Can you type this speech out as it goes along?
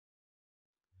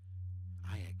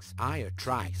I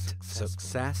attract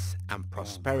success and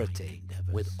prosperity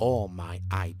with all my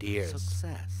ideas.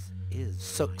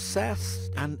 Success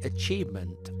and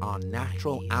achievement are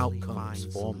natural outcomes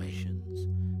for me.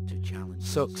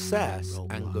 Success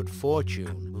and good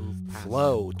fortune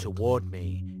flow toward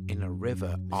me in a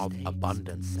river of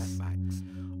abundance.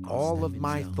 All of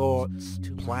my thoughts,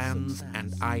 plans,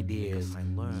 and ideas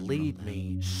lead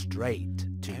me straight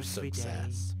to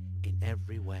success.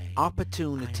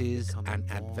 Opportunities and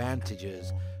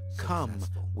advantages come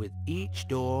with each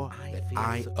door that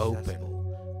I open.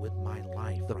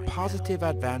 The positive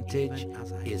advantage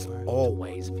is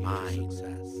always mine.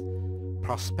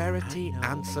 Prosperity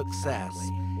and success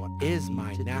is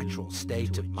my natural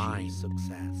state of mind.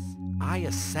 I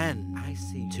ascend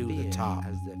to the top.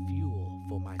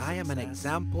 I am an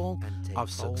example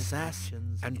of success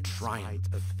and triumph.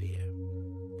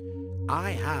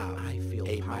 I have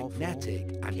a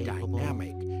magnetic and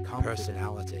dynamic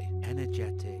personality.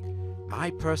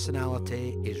 My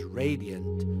personality is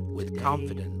radiant with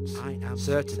confidence,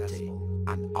 certainty,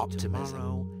 and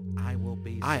optimism.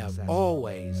 I have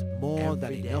always more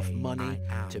than enough money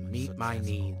to meet my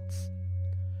needs.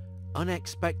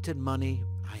 Unexpected money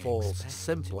falls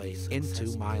simply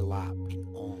into my lap.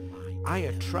 I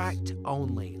attract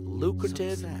only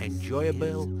lucrative,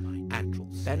 enjoyable, and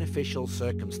beneficial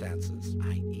circumstances.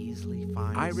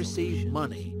 I receive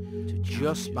money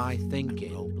just by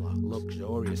thinking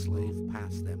luxuriously.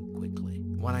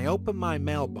 When I open my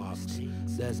mailbox,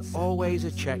 there's always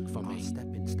a check for me.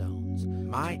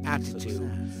 My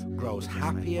attitude grows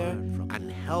happier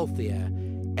and healthier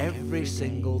every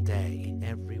single day.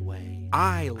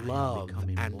 I love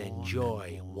and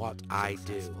enjoy what I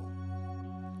do.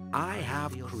 I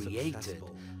have created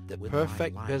the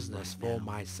perfect business for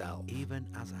myself.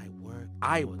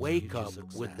 I wake up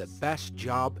with the best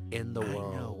job in the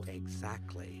world.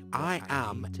 I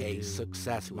am a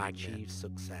success magnet.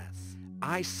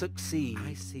 I succeed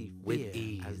with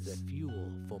ease.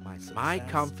 My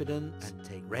confidence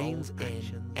reigns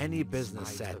in any business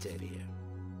setting.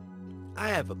 I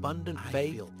have abundant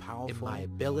faith in my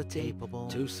ability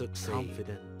to succeed.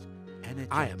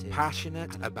 I am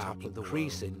passionate about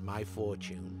increasing my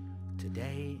fortune.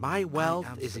 My wealth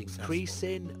is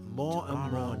increasing more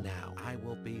and more now.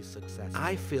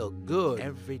 I feel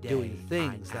good doing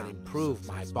things that improve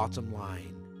my bottom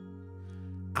line.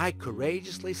 I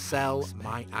courageously sell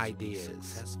my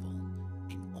ideas.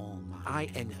 I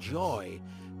enjoy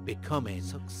becoming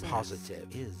positive.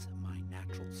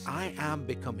 I am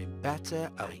becoming better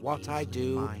at what I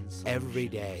do every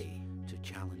day.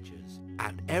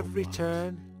 At every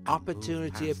turn,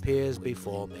 opportunity appears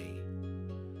before me.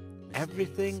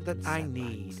 Everything that I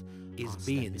need is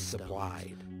being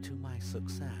supplied.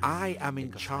 I am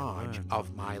in charge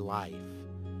of my life.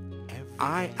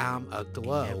 I am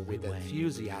aglow with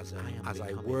enthusiasm as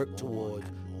I work toward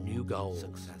new goals.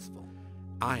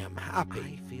 I am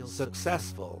happy,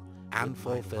 successful, and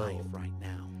fulfilled.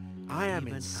 I am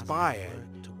inspired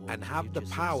and have the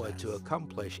power to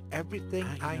accomplish everything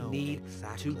I need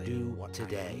to do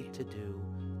today.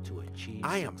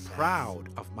 I am proud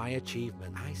of my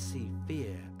achievement.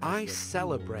 I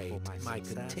celebrate my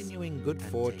continuing good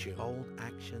fortune.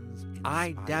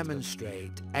 I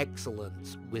demonstrate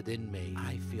excellence within me.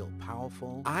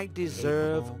 I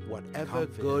deserve whatever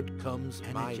good comes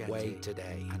my way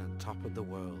today.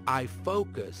 I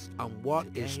focus on what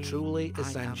is truly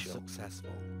essential.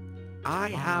 I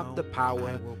have the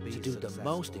power to do the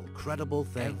most incredible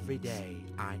things.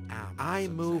 I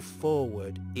move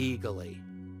forward eagerly.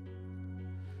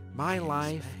 My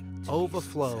life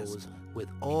overflows with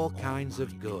all kinds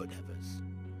of good.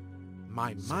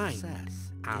 My mind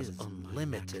has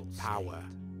unlimited power.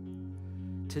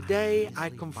 Today I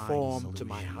conform to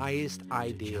my highest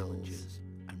ideals.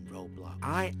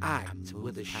 I act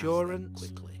with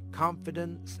assurance,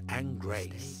 confidence, and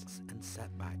grace.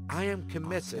 I am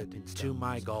committed to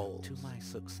my goals.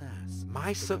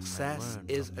 My success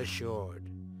is assured.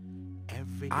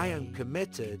 I am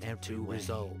committed to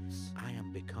results.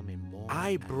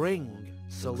 I bring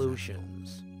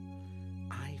solutions.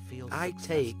 I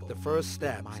take the first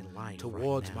step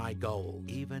towards my goal.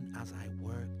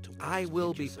 I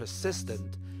will be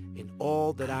persistent in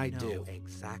all that I do.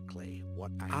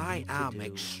 I am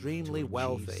extremely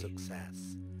wealthy.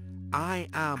 I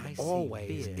am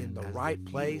always in the right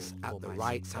place at the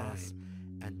right time.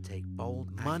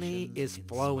 Money is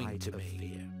flowing to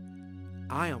me.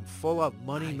 I am full of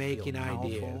money-making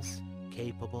ideas.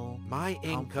 My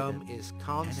income is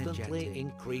constantly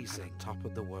increasing.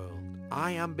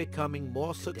 I am becoming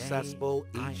more successful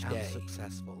each day.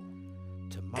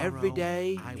 Every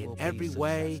day, in every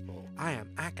way, I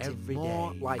am acting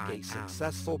more like a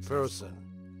successful person.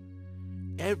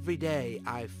 Every day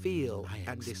I feel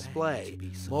and display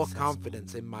more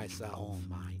confidence in myself.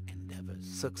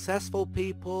 Successful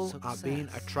people are being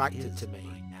attracted to me.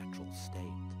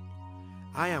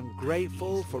 I am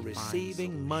grateful for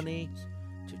receiving money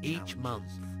each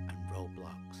month.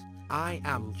 I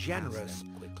am generous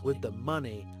with the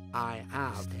money I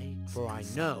have, for I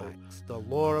know the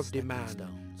law of demand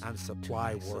and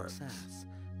supply works.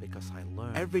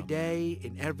 Every day,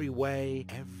 in every way,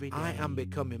 I am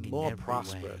becoming more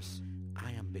prosperous.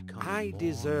 I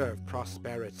deserve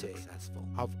prosperity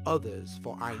of others,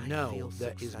 for I know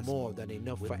there is more than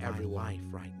enough for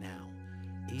everyone.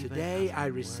 Today I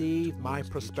receive my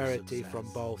prosperity from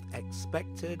both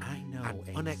expected and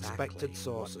unexpected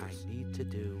sources.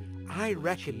 I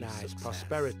recognize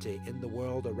prosperity in the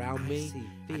world around me,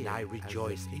 and I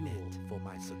rejoice in it.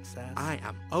 I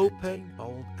am open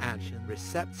and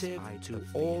receptive to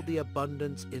all the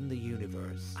abundance in the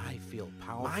universe.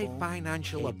 My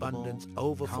financial abundance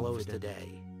overflows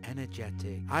today.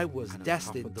 I was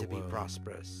destined to be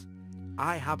prosperous.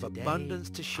 I have abundance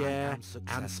to share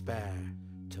and spare.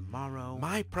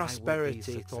 My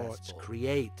prosperity thoughts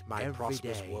create my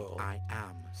prosperous world.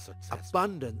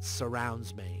 Abundance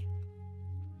surrounds me.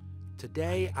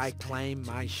 Today I claim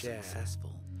my share.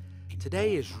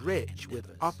 Today is rich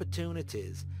with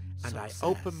opportunities, and I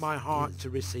open my heart to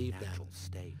receive them.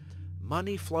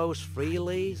 Money flows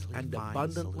freely and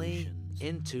abundantly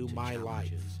into my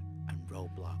life.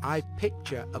 I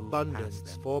picture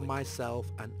abundance for myself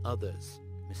and others.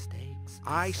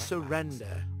 I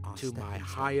surrender to my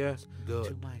higher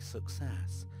good.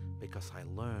 Because I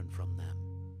learn from them.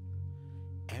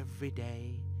 Every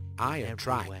day I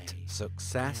attract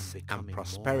success and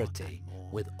prosperity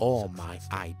with all my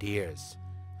ideas.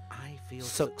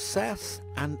 Success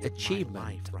and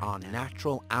achievement are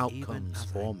natural outcomes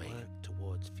for me.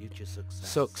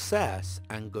 Success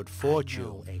and good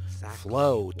fortune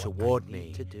flow toward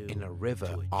me in a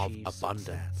river of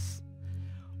abundance.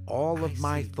 All of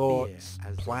my thoughts,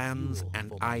 plans,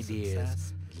 and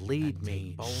ideas lead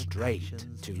me straight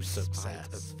to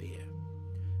success.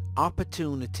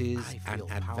 Opportunities and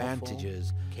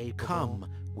advantages come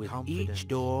with each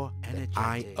door that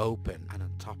I open.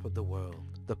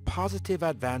 The positive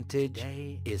advantage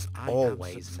is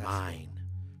always mine.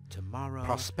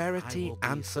 Prosperity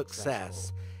and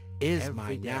success is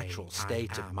my natural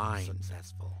state of mind.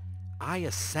 I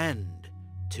ascend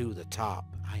to the top.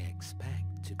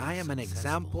 I am an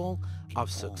example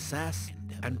of success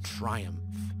and triumph.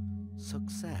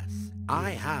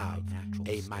 I have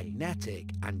a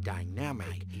magnetic and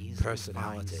dynamic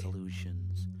personality.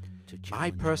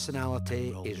 My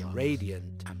personality is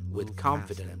radiant with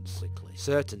confidence,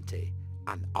 certainty,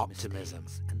 and optimism.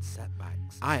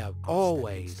 I have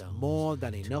always more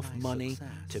than enough money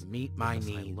to meet my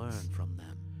needs.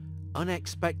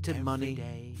 Unexpected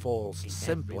money falls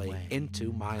simply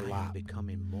into my lap.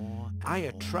 I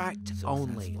attract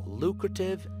only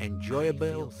lucrative,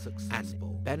 enjoyable,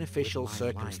 and beneficial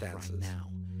circumstances.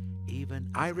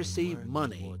 I receive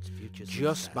money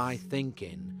just by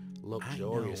thinking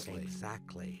luxuriously.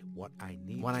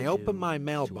 When I open my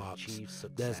mailbox,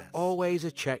 there's always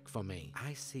a check for me.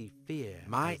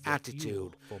 My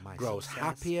attitude grows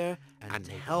happier and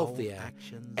healthier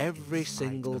every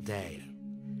single day.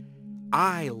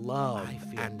 I love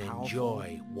and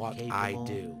enjoy what I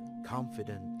do.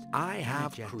 I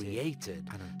have created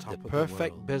the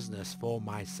perfect business for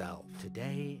myself.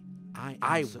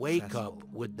 I wake up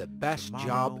with the best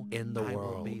job in the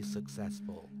world.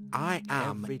 I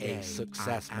am a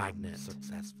success magnet.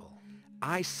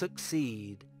 I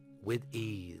succeed with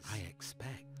ease.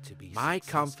 My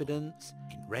confidence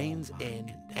reigns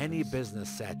in any business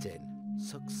setting.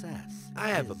 I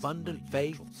have abundant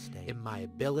faith in my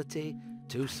ability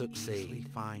to succeed.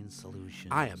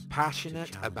 I am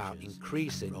passionate about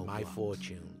increasing my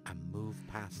fortune.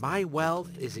 My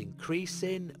wealth is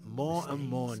increasing more and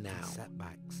more now.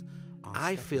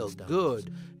 I feel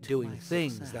good doing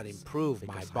things that improve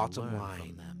my bottom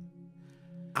line.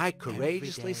 I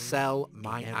courageously sell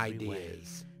my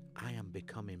ideas.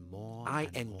 I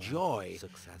enjoy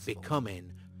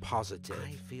becoming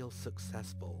positive.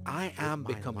 I am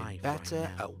becoming better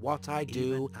at what I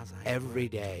do every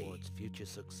day.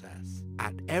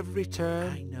 At every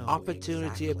turn,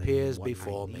 opportunity appears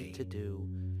before me.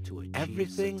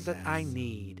 Everything that I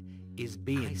need is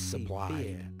being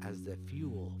supplied.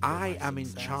 I am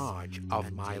in charge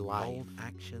of my life.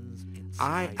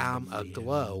 I am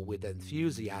aglow with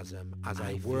enthusiasm as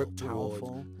I work toward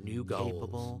new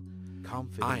goals.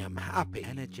 I am happy,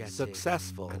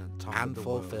 successful, and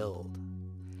fulfilled.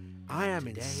 I am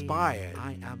inspired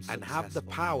and have the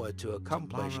power to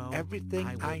accomplish everything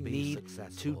I need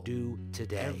to do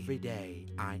today. Every day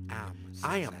I am successful.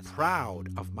 I am proud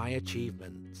of my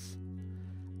achievements.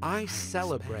 I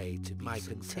celebrate my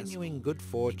continuing good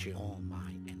fortune. All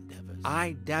my endeavors.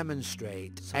 I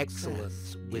demonstrate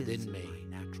excellence within me.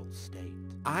 My natural state.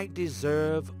 I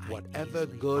deserve whatever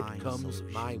good comes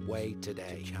my way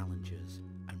today. Challenges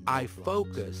and I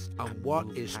focus on what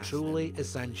is truly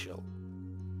essential.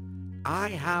 I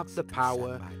have the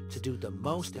power to do the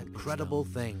most incredible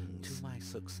things. to my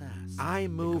success. I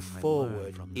move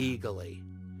forward eagerly.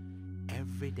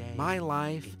 Every day, My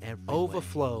life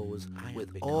overflows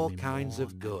with all kinds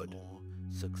of good.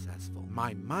 Successful.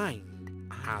 My mind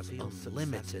has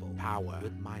unlimited power.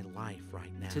 With my life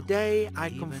right now. Today I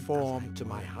Even conform as I to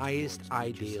my work highest towards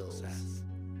future ideals. success.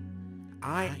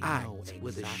 I know act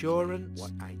with exactly assurance,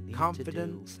 what I need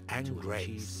confidence, to do and to achieve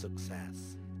grace.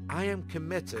 success. I am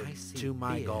committed I see to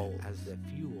my fear goals. as the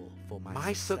fuel for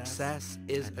My success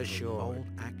is and assured. bold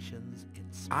actions in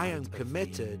I spite am of fear.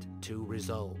 committed to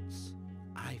results.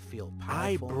 I feel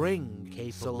I powerful, bring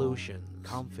capable, solutions.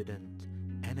 confident,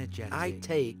 energetic. I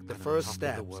take the and on first top of the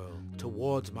steps world.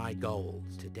 towards my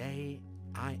goals. Today,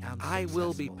 I am I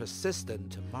will be successful.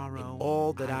 persistent Tomorrow, in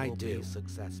all that I I will do. be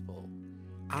successful.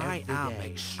 I Every am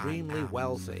day, extremely I am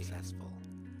wealthy. Successful.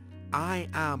 I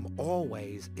am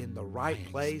always in the right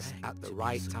I place expect at the to be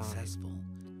right time. successful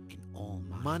in all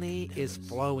my Money is endeavors.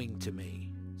 flowing to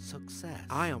me. Success.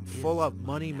 I am is full of my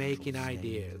money-making natural state.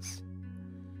 ideas.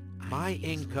 I My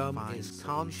easily income find is solutions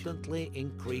constantly to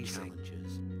increasing.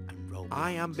 challenges and roadblocks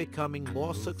I am becoming and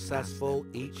more move past successful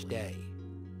them each quickly. day.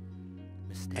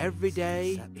 Mistakes Every and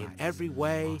day, in setbacks every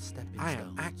way, are stepping I am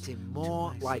stones acting to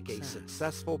more my like a success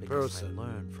successful because person. I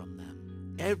learn from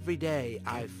them. Every day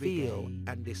I Every feel day,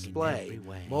 and in display every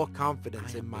way, more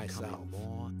confidence I am in becoming myself.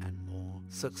 more and more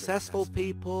Successful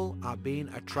people are being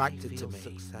attracted I to feel me.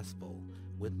 successful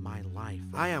with my life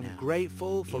I right am now,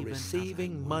 grateful for even as I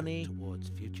receiving work money towards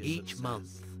future each success.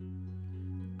 month.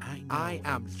 I know I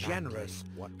am exactly generous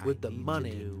what I with the need to money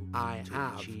do I to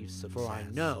have, achieve for I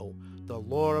success. know the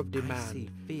law of I see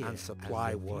demand fear and as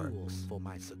supply the fuel works. for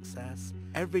my success.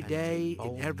 Every and day, take in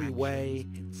bold every way,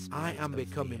 actions in I spite am of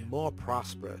becoming fear. more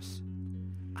prosperous.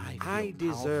 I I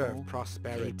deserve powerful,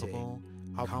 prosperity capable,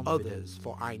 of confident, others,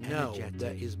 for I know there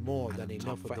energetic, is more and than on enough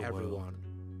top of for the world. everyone.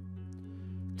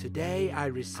 Today I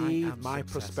receive am my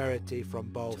successful. prosperity from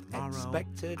both Tomorrow,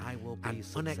 expected I will be and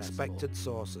successful. unexpected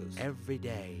sources. Every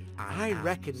day I am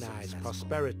recognize successful.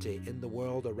 prosperity in the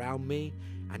world around me,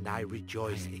 and I I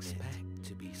rejoice in it. expect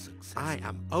to be successful. I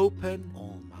am open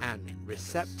all my and endeavors.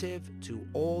 receptive to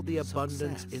all the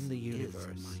abundance Success in the is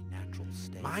universe. my natural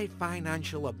state. My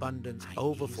financial abundance I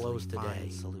overflows easily today.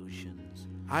 find solutions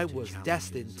I to was challenges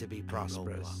destined to be and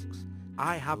prosperous. roadblocks.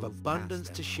 I have Move past abundance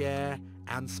them to quickly. share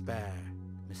and spare.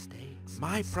 Mistakes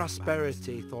My and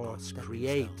prosperity setbacks are thoughts stepping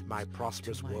create stones my to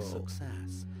prosperous my world.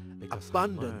 success because I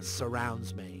Abundance learn from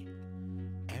surrounds me.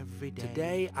 every day.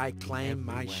 Today I in claim every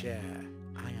my way, share.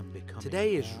 I am becoming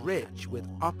Today is more rich and with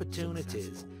more opportunities,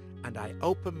 successful. and I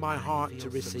open my I heart feel to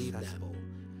receive successful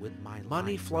them. with my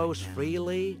Money life flows right now,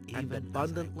 freely and even as I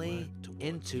abundantly work towards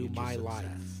into future my success.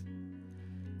 life.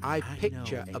 I I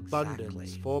picture know abundance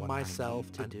exactly for what I myself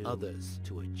need to and do others.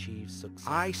 to achieve success.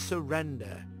 I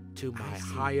surrender to my I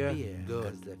see higher fear good.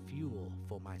 as the fuel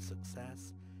for my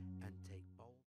success